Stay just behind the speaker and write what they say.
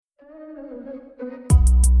Insect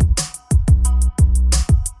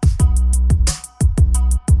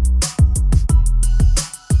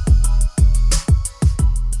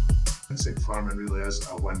farming really is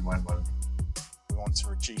a win-win-win. We want to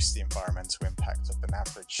reduce the environmental impact of an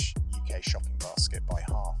average UK shopping basket by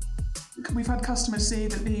half. We've had customers say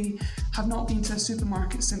that they have not been to a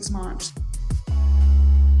supermarket since March.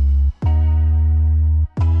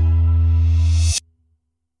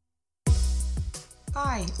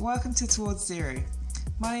 Hi, welcome to Towards Zero.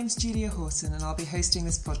 My name's Julia Horton and I'll be hosting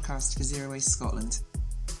this podcast for Zero Waste Scotland.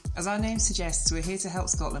 As our name suggests, we're here to help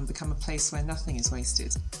Scotland become a place where nothing is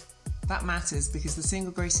wasted. That matters because the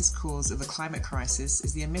single greatest cause of the climate crisis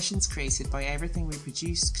is the emissions created by everything we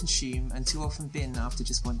produce, consume and too often bin after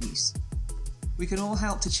just one use. We can all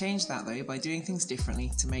help to change that though by doing things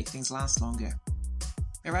differently to make things last longer.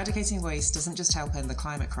 Eradicating waste doesn't just help end the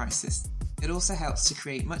climate crisis, it also helps to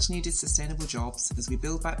create much needed sustainable jobs as we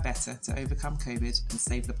build back better to overcome COVID and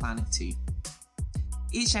save the planet too.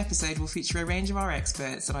 Each episode will feature a range of our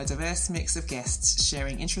experts and a diverse mix of guests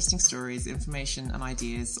sharing interesting stories, information and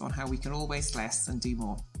ideas on how we can all waste less and do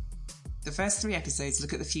more. The first 3 episodes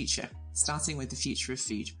look at the future, starting with the future of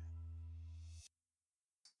food.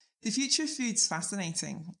 The future of food's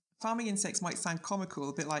fascinating. Farming insects might sound comical,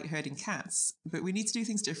 a bit like herding cats, but we need to do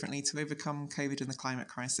things differently to overcome COVID and the climate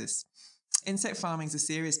crisis. Insect farming is a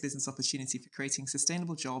serious business opportunity for creating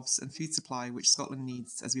sustainable jobs and food supply which Scotland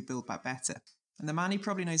needs as we build back better. And the man who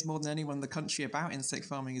probably knows more than anyone in the country about insect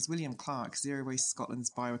farming is William Clark, Zero Waste Scotland's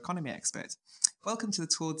bioeconomy expert. Welcome to the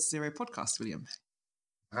Towards Zero podcast, William.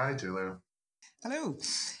 Hi, Julia. Hello.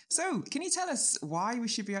 So, can you tell us why we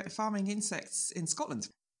should be farming insects in Scotland?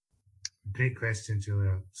 Great question,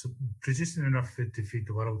 Julia. So, producing enough food to feed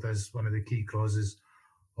the world is one of the key causes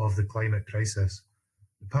of the climate crisis.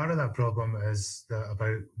 Part of that problem is that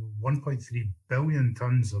about 1.3 billion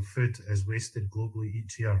tonnes of food is wasted globally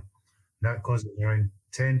each year. That causes around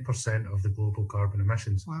 10% of the global carbon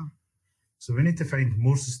emissions. Wow. So we need to find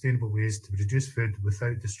more sustainable ways to produce food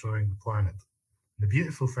without destroying the planet. The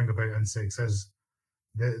beautiful thing about insects is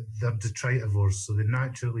that they're detritivores, so they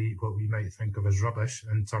naturally eat what we might think of as rubbish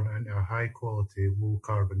and turn it into a high-quality,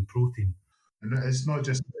 low-carbon protein. And it's not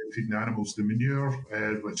just about feeding animals. The manure,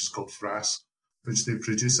 which is called frass, which they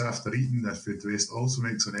produce after eating their food waste, also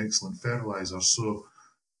makes an excellent fertiliser. So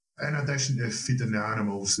in addition to feeding the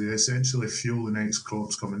animals, they essentially fuel the next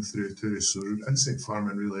crops coming through too. So insect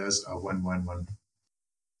farming really is a win-win-win.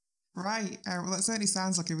 Right. Well, that certainly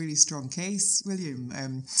sounds like a really strong case, William.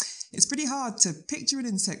 It's pretty hard to picture an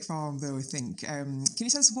insect farm, though, I think. Can you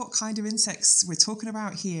tell us what kind of insects we're talking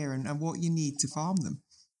about here and what you need to farm them?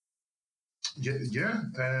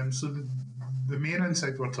 Yeah. So the main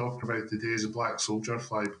insect we're talking about today is a black soldier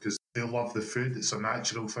fly because they love the food. It's a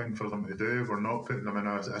natural thing for them to do. We're not putting them in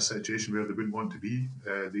a situation where they wouldn't want to be.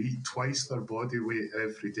 They eat twice their body weight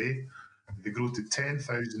every day. They grow to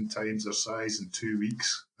 10,000 times their size in 2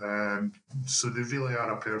 weeks. So they really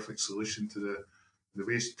are a perfect solution to the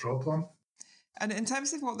waste problem. And in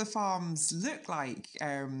terms of what the farms look like,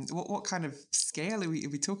 what kind of scale are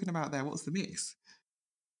we talking about there? What's the mix?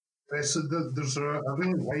 So there's a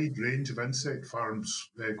really wide range of insect farms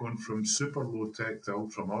going from super low-tech to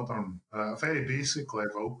ultra-modern. At a very basic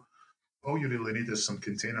level, all you really need is some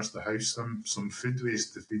containers to house them, some food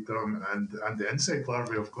waste to feed them, and the insect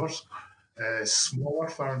larvae, of course. Smaller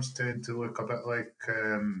farms tend to look a bit like,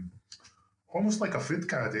 almost like a food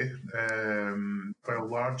caddy, while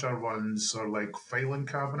larger ones are like filing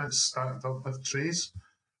cabinets stacked up with trays,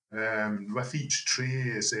 with each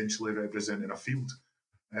tray essentially representing a field.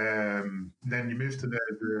 Then you move to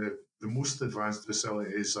the most advanced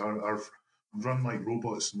facilities are run like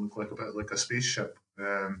robots and look like a bit like a spaceship.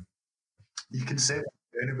 You can set up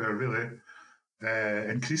anywhere really,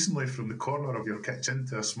 increasingly from the corner of your kitchen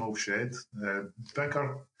to a small shed.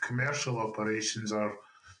 Bigger commercial operations are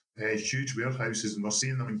huge warehouses, and we're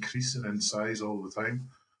seeing them increasing in size all the time.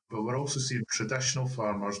 But we're also seeing traditional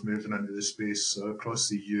farmers moving into the space across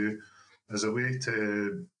the EU as a way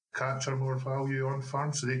to capture more value on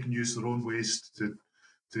farm, so they can use their own waste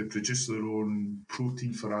to produce their own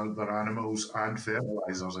protein for their animals and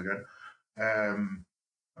fertilizers again.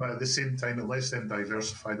 But at the same time, it lets them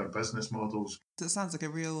diversify their business models. That sounds like a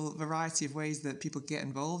real variety of ways that people get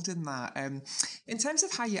involved in that. In terms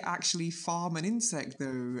of how you actually farm an insect,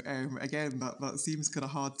 though, again, that seems kind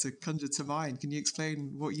of hard to conjure to mind. Can you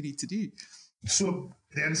explain what you need to do? So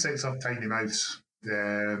the insects have tiny mouths.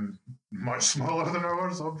 Much smaller than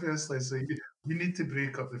ours, obviously. So you need to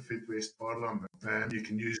break up the food waste for them. You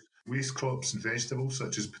can use waste crops and vegetables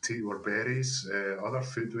such as potato or berries, other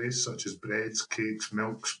food waste such as breads, cakes,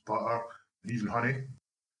 milks, butter, and even honey.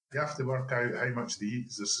 You have to work out how much they eat.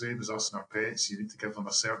 It's the same as us and our pets. You need to give them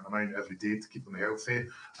a certain amount every day to keep them healthy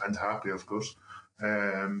and happy, of course.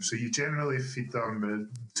 So you generally feed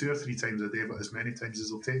them 2 or 3 times a day, but as many times as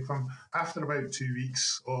it'll take them. After about 2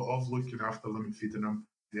 weeks of looking after them and feeding them,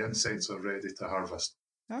 the insects are ready to harvest.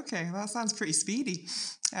 Okay, that sounds pretty speedy.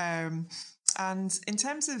 And in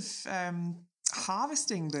terms of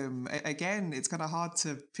harvesting them, again, it's kind of hard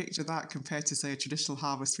to picture that compared to, say, a traditional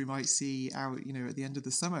harvest we might see out, at the end of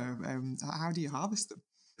the summer. How do you harvest them?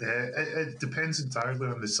 It depends entirely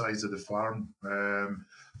on the size of the farm.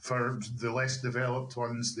 For the less developed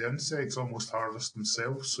ones, the insects almost harvest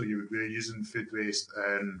themselves, so you would be using food waste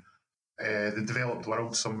in the developed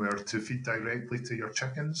world somewhere to feed directly to your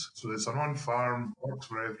chickens. So it's an on-farm, works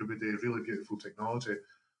for everybody, really beautiful technology.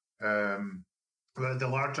 But at the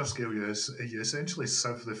larger scale, you essentially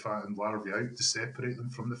sieve the fat and larvae out to separate them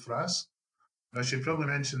from the frass. I should probably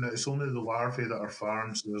mention that it's only the larvae that are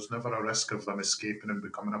farmed, so there's never a risk of them escaping and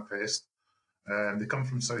becoming a pest. They come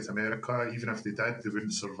from South America. Even if they did, they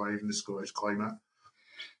wouldn't survive in the Scottish climate.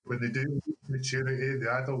 When they do reach maturity,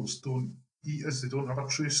 the adults don't eat as they don't have a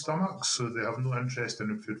true stomach, so they have no interest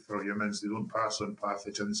in food for humans. They don't pass on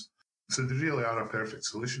pathogens. So they really are a perfect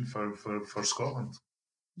solution for Scotland.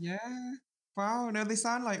 Yeah. Wow, no, they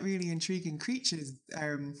sound like really intriguing creatures.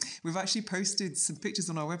 We've actually posted some pictures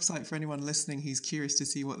on our website for anyone listening who's curious to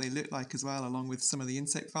see what they look like as well, along with some of the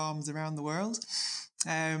insect farms around the world.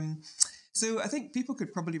 So I think people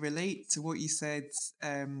could probably relate to what you said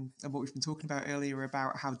and what we've been talking about earlier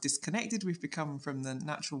about how disconnected we've become from the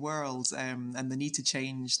natural world and the need to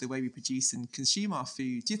change the way we produce and consume our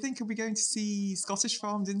food. Do you think are we going to see Scottish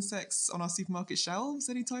farmed insects on our supermarket shelves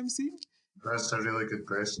anytime soon? That's a really good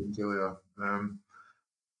question, Julia.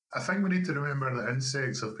 I think we need to remember that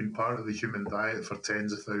insects have been part of the human diet for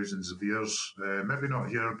tens of thousands of years. Maybe not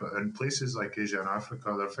here, but in places like Asia and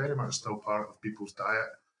Africa, they're very much still part of people's diet,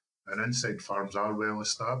 and insect farms are well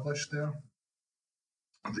established there.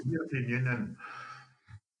 The European Union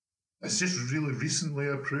has just really recently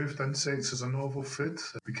approved insects as a novel food.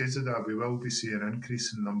 Because of that, we will be seeing an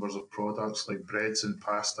increase in numbers of products like breads and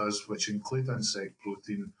pastas, which include insect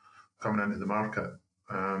protein, coming into the market.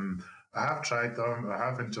 I have tried them, I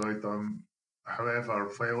have enjoyed them. However,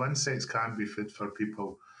 while insects can be food for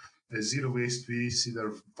people, at Zero Waste, we see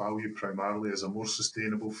their value primarily as a more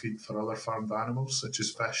sustainable feed for other farmed animals, such as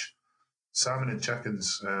fish, salmon and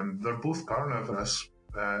chickens. They're both carnivorous,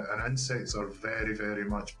 and insects are very, very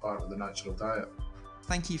much part of the natural diet.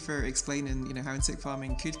 Thank you for explaining, how insect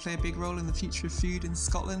farming could play a big role in the future of food in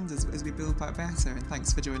Scotland as we build back better. And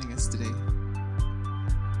thanks for joining us today.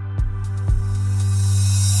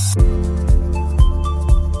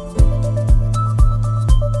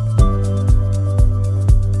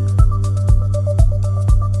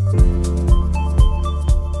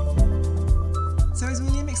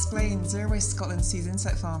 Zero Waste Scotland sees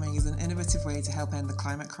insect farming as an innovative way to help end the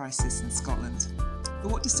climate crisis in Scotland.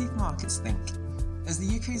 But what do supermarkets think? As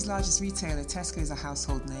the UK's largest retailer, Tesco is a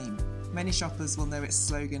household name. Many shoppers will know its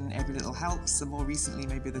slogan, "Every little helps," and more recently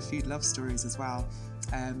maybe the food love stories as well.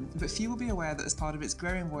 But few will be aware that as part of its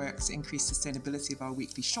growing work to increase sustainability of our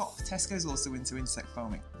weekly shop, Tesco's also into insect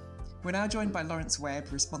farming. We're now joined by Lawrence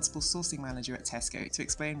Webb, Responsible Sourcing Manager at Tesco, to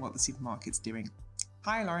explain what the supermarket's doing.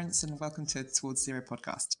 Hi Lawrence, and welcome to Towards Zero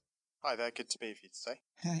podcast. Hi there, good to be with you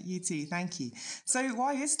today. You too, thank you. So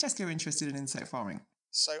why is Tesco interested in insect farming?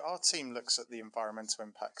 So our team looks at the environmental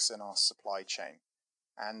impacts in our supply chain,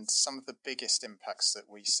 and some of the biggest impacts that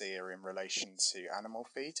we see are in relation to animal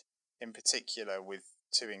feed, in particular with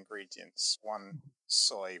 2 ingredients. One,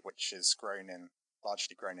 soy, which is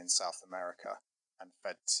largely grown in South America and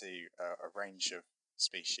fed to a range of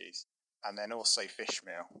species, and then also fish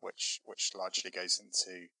meal, which largely goes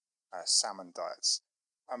into salmon diets.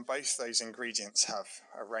 And both those ingredients have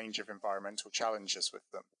a range of environmental challenges with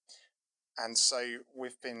them. And so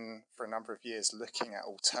we've been, for a number of years, looking at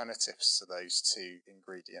alternatives to those 2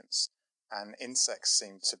 ingredients. And insects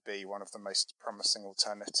seem to be one of the most promising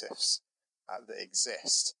alternatives that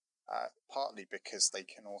exist, partly because they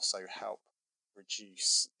can also help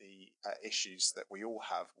reduce the issues that we all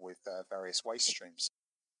have with various waste streams.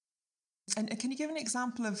 And can you give an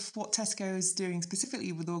example of what Tesco is doing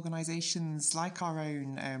specifically with organisations like our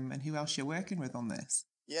own and who else you're working with on this?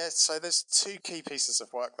 Yeah, so there's 2 key pieces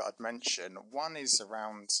of work that I'd mention. One is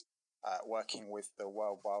around working with the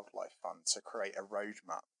World Wildlife Fund to create a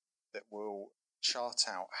roadmap that will chart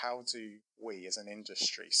out how do we as an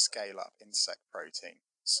industry scale up insect protein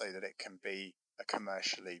so that it can be a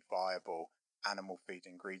commercially viable animal feed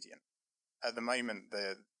ingredient. At the moment,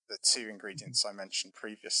 the 2 ingredients I mentioned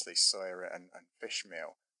previously, soya and fish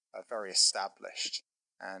meal, are very established.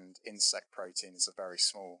 and insect protein is a very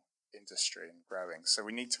small industry and growing. So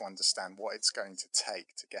we need to understand what it's going to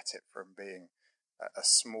take to get it from being a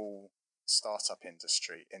small startup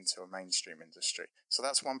industry into a mainstream industry. So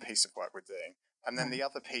that's one piece of work we're doing. And then the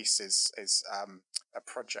other piece is a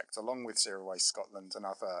project along with Zero Waste Scotland and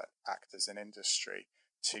other actors in industry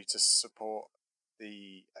to support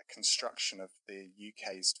the construction of the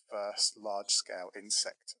UK's first large-scale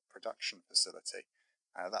insect production facility.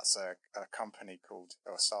 That's a company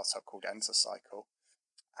or a startup called Entercycle,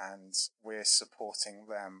 and we're supporting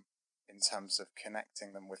them in terms of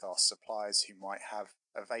connecting them with our suppliers who might have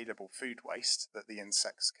available food waste that the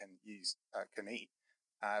insects can eat,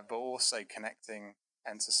 but also connecting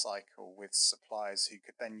Entercycle with suppliers who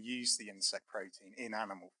could then use the insect protein in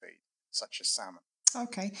animal feed, such as salmon.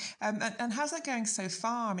 Okay. And how's that going so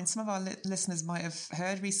far? I mean, some of our listeners might have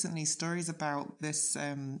heard recently stories about this,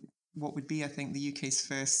 what would be, I think, the UK's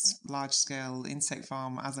first large-scale insect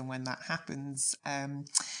farm as and when that happens.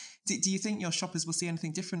 Do you think your shoppers will see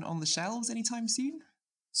anything different on the shelves anytime soon?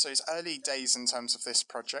 So it's early days in terms of this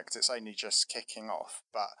project. It's only just kicking off,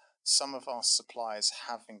 but some of our suppliers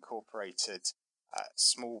have incorporated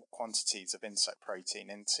small quantities of insect protein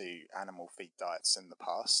into animal feed diets in the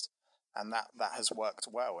past. And that has worked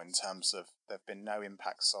well in terms of there have been no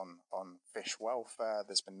impacts on fish welfare,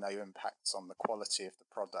 there's been no impacts on the quality of the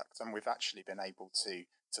product, and we've actually been able to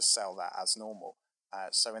sell that as normal.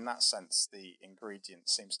 So in that sense, the ingredient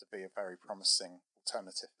seems to be a very promising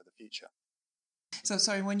alternative for the future. So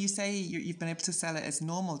sorry, when you say you've been able to sell it as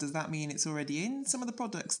normal, does that mean it's already in some of the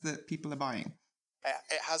products that people are buying?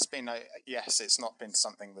 It has been, yes, it's not been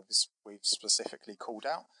something that we've specifically called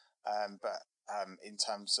out, but in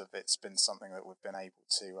terms of it's been something that we've been able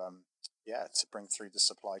to bring through the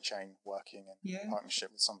supply chain, working in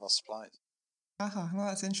partnership with some of our suppliers. Well,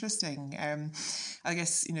 that's interesting. I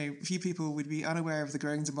guess, few people would be unaware of the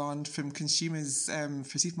growing demand from consumers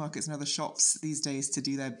for supermarkets and other shops these days to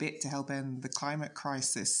do their bit to help end the climate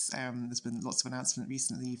crisis. There's been lots of announcement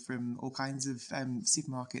recently from all kinds of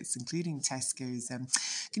supermarkets, including Tesco's.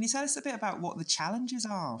 Can you tell us a bit about what the challenges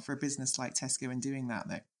are for a business like Tesco in doing that,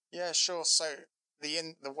 though? Yeah, sure. So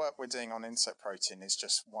the work we're doing on insect protein is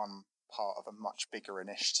just one part of a much bigger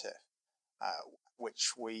initiative,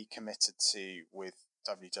 which we committed to with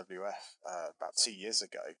WWF about 2 years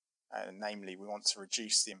ago. Namely, we want to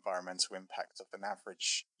reduce the environmental impact of an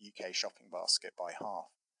average UK shopping basket by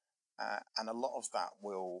half. And a lot of that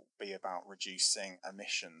will be about reducing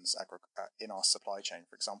emissions in our supply chain,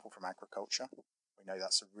 for example, from agriculture. We know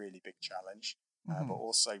that's a really big challenge. But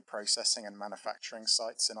also processing and manufacturing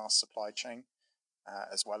sites in our supply chain,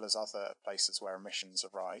 as well as other places where emissions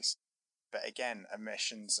arise. But again,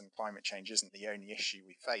 emissions and climate change isn't the only issue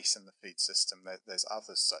we face in the food system. There's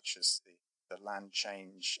others such as the land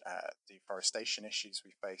change, deforestation issues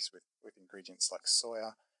we face with ingredients like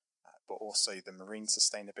soya, but also the marine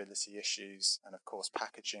sustainability issues, and of course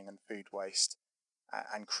packaging and food waste,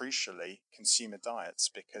 and crucially consumer diets,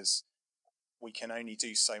 because we can only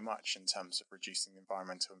do so much in terms of reducing the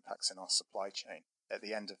environmental impacts in our supply chain. At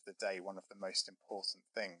the end of the day, one of the most important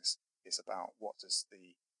things is about what does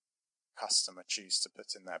the customer choose to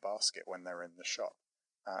put in their basket when they're in the shop.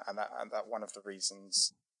 And that one of the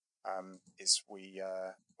reasons is we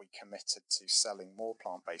committed to selling more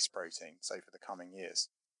plant-based proteins over the coming years.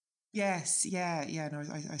 Yes, no,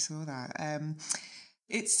 I saw that.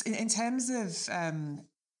 It's in terms of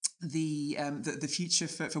the future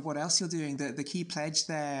for what else you're doing. The key pledge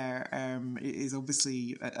there is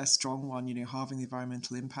obviously a strong one. Halving the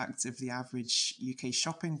environmental impact of the average UK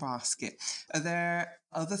shopping basket. Are there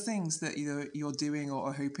other things that you're doing or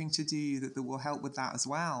are hoping to do that will help with that as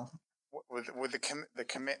well? With the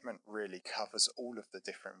commitment really covers all of the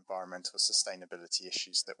different environmental sustainability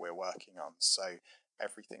issues that we're working on. So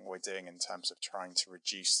everything we're doing in terms of trying to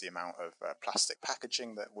reduce the amount of plastic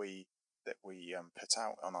packaging that we put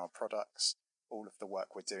out on our products, all of the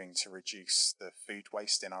work we're doing to reduce the food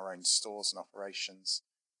waste in our own stores and operations,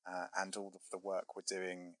 and all of the work we're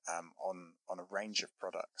doing on a range of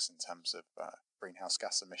products in terms of greenhouse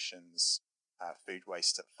gas emissions, food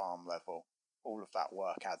waste at farm level. All of that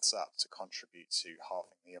work adds up to contribute to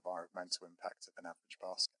halving the environmental impact of an average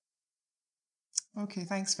basket. Okay,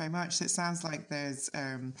 thanks very much. It sounds like there's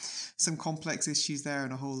some complex issues there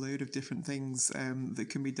and a whole load of different things that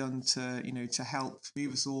can be done to help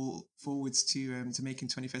move us all forwards to making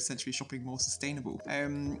 21st century shopping more sustainable.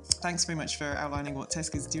 Thanks very much for outlining what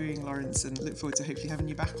Tesco's doing, Lawrence, and look forward to hopefully having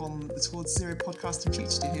you back on the Towards Zero podcast in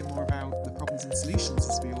future to hear more about the problems and solutions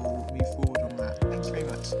as we all move forward on that. Thank you very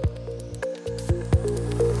much.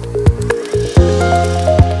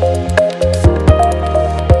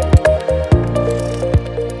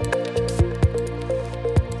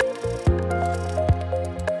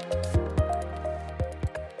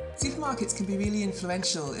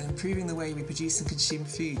 influential in improving the way we produce and consume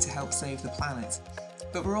food to help save the planet.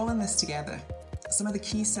 But we're all in this together. Some of the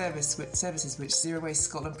key services which Zero Waste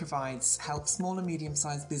Scotland provides help small and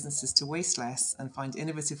medium-sized businesses to waste less and find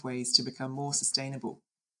innovative ways to become more sustainable.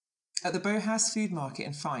 At the Bowhouse Food Market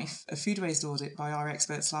in Fife, a food waste audit by our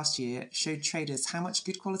experts last year showed traders how much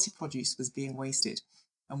good quality produce was being wasted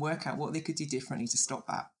and work out what they could do differently to stop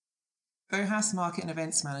that. Bowhouse Market and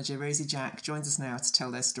Events Manager Rosie Jack joins us now to tell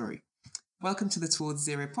their story. Welcome to the Towards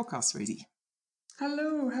Zero podcast, Rosie.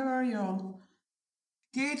 Hello, how are you all?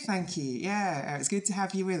 Good, thank you. Yeah, it's good to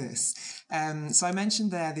have you with us. So I mentioned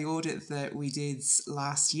there the audit that we did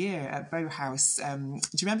last year at Bowhouse. Do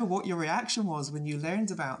you remember what your reaction was when you learned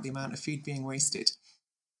about the amount of food being wasted?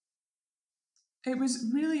 It was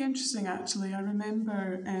really interesting, actually. I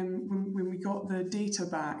remember when we got the data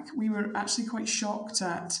back, we were actually quite shocked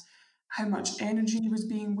at how much energy was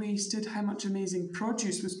being wasted, how much amazing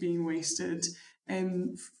produce was being wasted,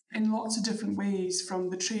 in lots of different ways, from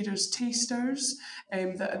the traders' tasters,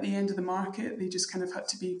 that at the end of the market, they just kind of had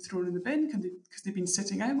to be thrown in the bin because they've been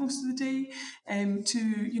sitting out most of the day,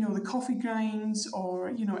 to, the coffee grinds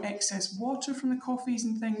or, excess water from the coffees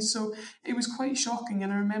and things. So it was quite shocking.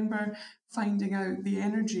 And I remember finding out the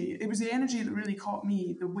energy. It was the energy that really caught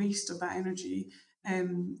me, the waste of that energy,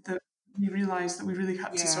 that we realised that we really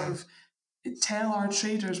had to sort of tell our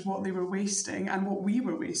traders what they were wasting and what we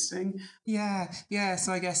were wasting. Yeah.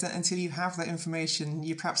 So I guess that until you have that information,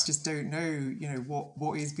 you perhaps just don't know,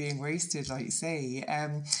 what is being wasted, like you say.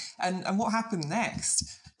 And what happened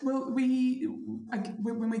next? Well,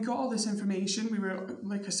 when we got all this information, we were,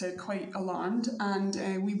 like I said, quite alarmed,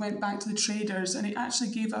 and we went back to the traders, and it actually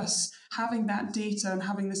gave us, having that data and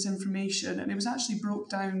having this information, and it was actually broke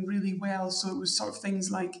down really well. So it was sort of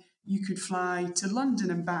things like you could fly to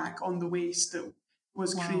London and back on the waste that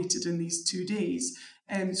was created in these 2 days.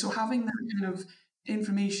 So having that kind of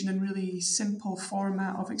information in really simple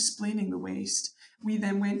format of explaining the waste, we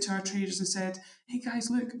then went to our traders and said, hey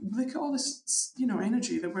guys, look at all this,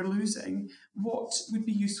 energy that we're losing. What would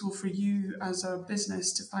be useful for you as a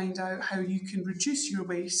business to find out how you can reduce your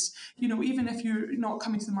waste? Even if you're not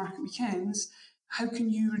coming to the market weekends, how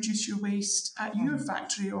can you reduce your waste at your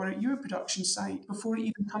factory or at your production site before it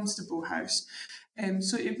even comes to Bowhouse?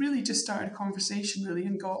 So it really just started a conversation, really,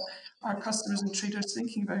 and got our customers and traders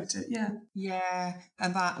thinking about it. Yeah.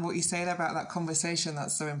 And that, what you say there about that conversation,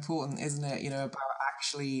 that's so important, isn't it? About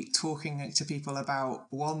actually talking to people about,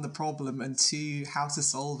 one, the problem, and two, how to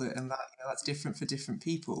solve it. And that, that's different for different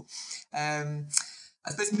people. I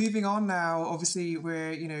suppose moving on now, obviously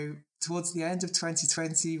we're, towards the end of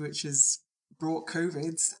 2020, which has brought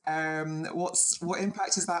COVID. What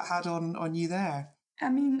impact has that had on you there? I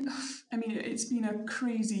mean, it's been a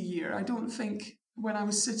crazy year. I don't think when I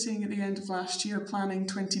was sitting at the end of last year planning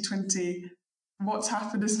 2020, what's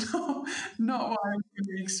happened is not what I was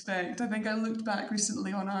going to expect. I think I looked back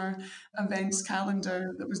recently on our events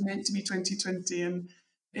calendar that was meant to be 2020, and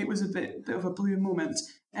it was a bit of a blue moment.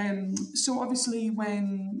 So obviously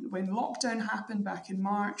when lockdown happened back in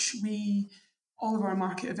March, all of our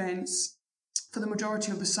market events for the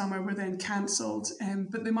majority of the summer were then cancelled.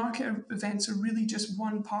 But the market events are really just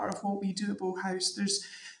one part of what we do at Bowhouse. There's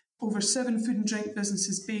over 7 food and drink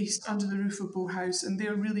businesses based under the roof of Bowhouse, and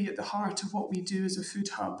they're really at the heart of what we do as a food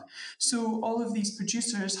hub. So all of these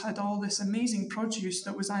producers had all this amazing produce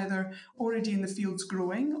that was either already in the fields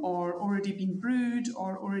growing, or already been brewed,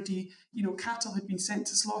 or already, cattle had been sent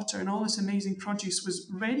to slaughter, and all this amazing produce was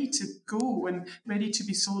ready to go and ready to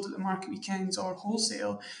be sold at the market weekends or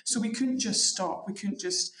wholesale. So we couldn't just stop. We couldn't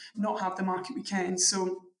just not have the market weekends.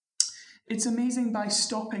 So it's amazing by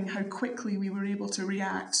stopping how quickly we were able to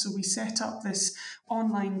react. So we set up this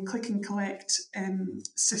online click and collect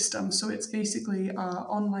system. So it's basically an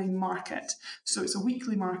online market. So it's a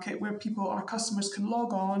weekly market where our customers can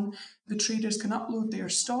log on, the traders can upload their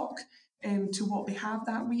stock to what they have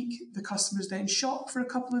that week. The customers then shop for a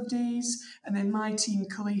couple of days, and then my team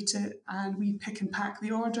collate it, and we pick and pack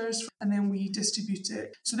the orders, and then we distribute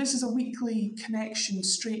it. So this is a weekly connection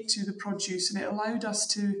straight to the produce, and it allowed us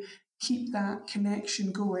to keep that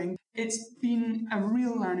connection going. It's been a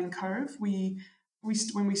real learning curve. When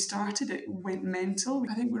we started, it went mental.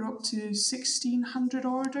 I think we're up to 1,600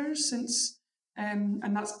 orders since,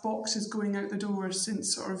 and that's boxes going out the door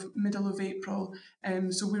since sort of middle of April.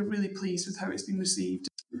 So we're really pleased with how it's been received.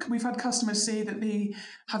 We've had customers say that they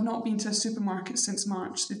have not been to a supermarket since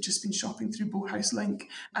March. They've just been shopping through Bowhouse Link,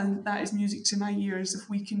 and that is music to my ears. If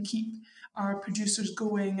we can keep our producers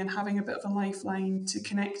going and having a bit of a lifeline to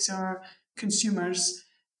connect to our consumers,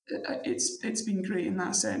 it's been great in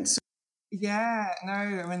that sense. Yeah, no,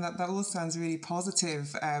 I mean, that all sounds really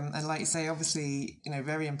positive. And like you say, obviously,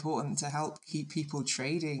 very important to help keep people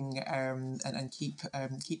trading and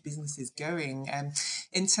keep businesses going.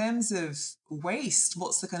 In terms of waste,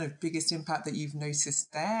 what's the kind of biggest impact that you've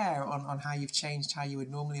noticed there on how you've changed how you would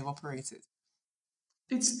normally have operated?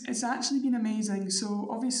 It's actually been amazing. So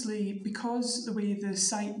obviously, because the way the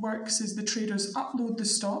site works is the traders upload the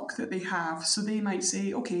stock that they have. So they might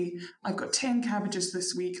say, okay, I've got 10 cabbages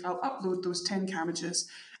this week. I'll upload those 10 cabbages.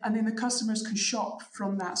 And then the customers can shop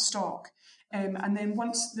from that stock. And then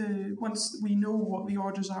once we know what the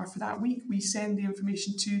orders are for that week, we send the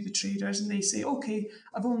information to the traders and they say, okay,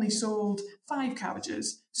 I've only sold 5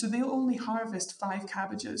 cabbages. So they'll only harvest 5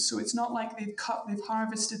 cabbages. So it's not like they've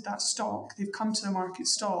harvested that stock, they've come to the market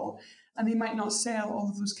stall and they might not sell all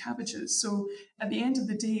of those cabbages. So at the end of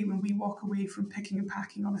the day, when we walk away from picking and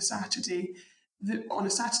packing on a Saturday, on a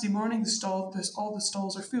Saturday morning, all the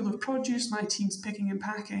stalls are full of produce. My team's picking and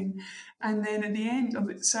packing, and then at the end of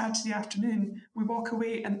the Saturday afternoon, we walk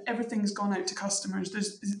away and everything's gone out to customers.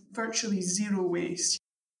 There's virtually zero waste.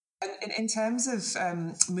 In terms of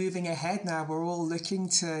moving ahead now, we're all looking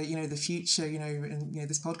to the future. And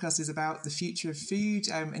this podcast is about the future of food.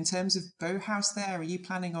 In terms of Bauhaus, are you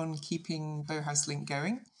planning on keeping Bauhaus Link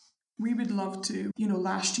going? We would love to.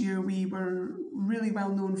 Last year we were really well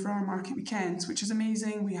known for our market weekends, which is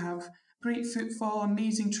amazing. We have great footfall,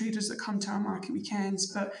 amazing traders that come to our market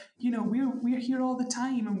weekends. But, we're here all the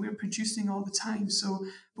time and we're producing all the time. So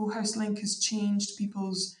Bauhaus Link has changed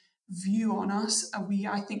people's view on us.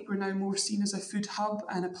 I think we're now more seen as a food hub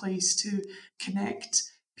and a place to connect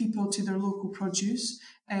people to their local produce.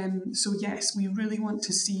 So yes, we really want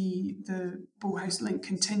to see the Bauhaus Link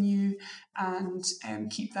continue and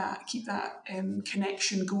keep that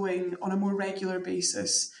connection going on a more regular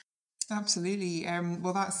basis. Absolutely.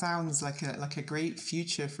 Well, that sounds like a great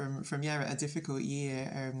future from a difficult year,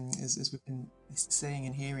 as we've been saying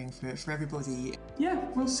and hearing for everybody. Yeah,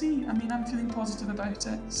 we'll see. I mean, I'm feeling positive about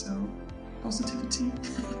it, so positivity.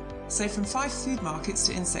 So from 5 food markets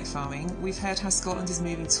to insect farming, we've heard how Scotland is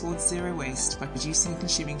moving towards zero waste by producing and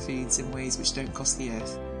consuming foods in ways which don't cost the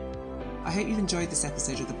earth. I hope you've enjoyed this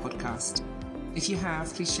episode of the podcast. If you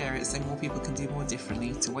have, please share it so more people can do more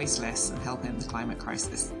differently to waste less and help end the climate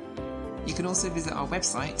crisis. You can also visit our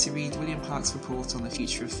website to read William Clark's report on the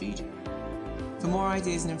future of food. For more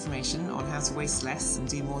ideas and information on how to waste less and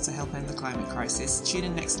do more to help end the climate crisis, tune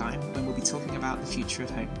in next time when we'll be talking about the future of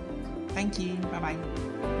home. Thank you.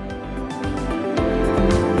 Bye-bye.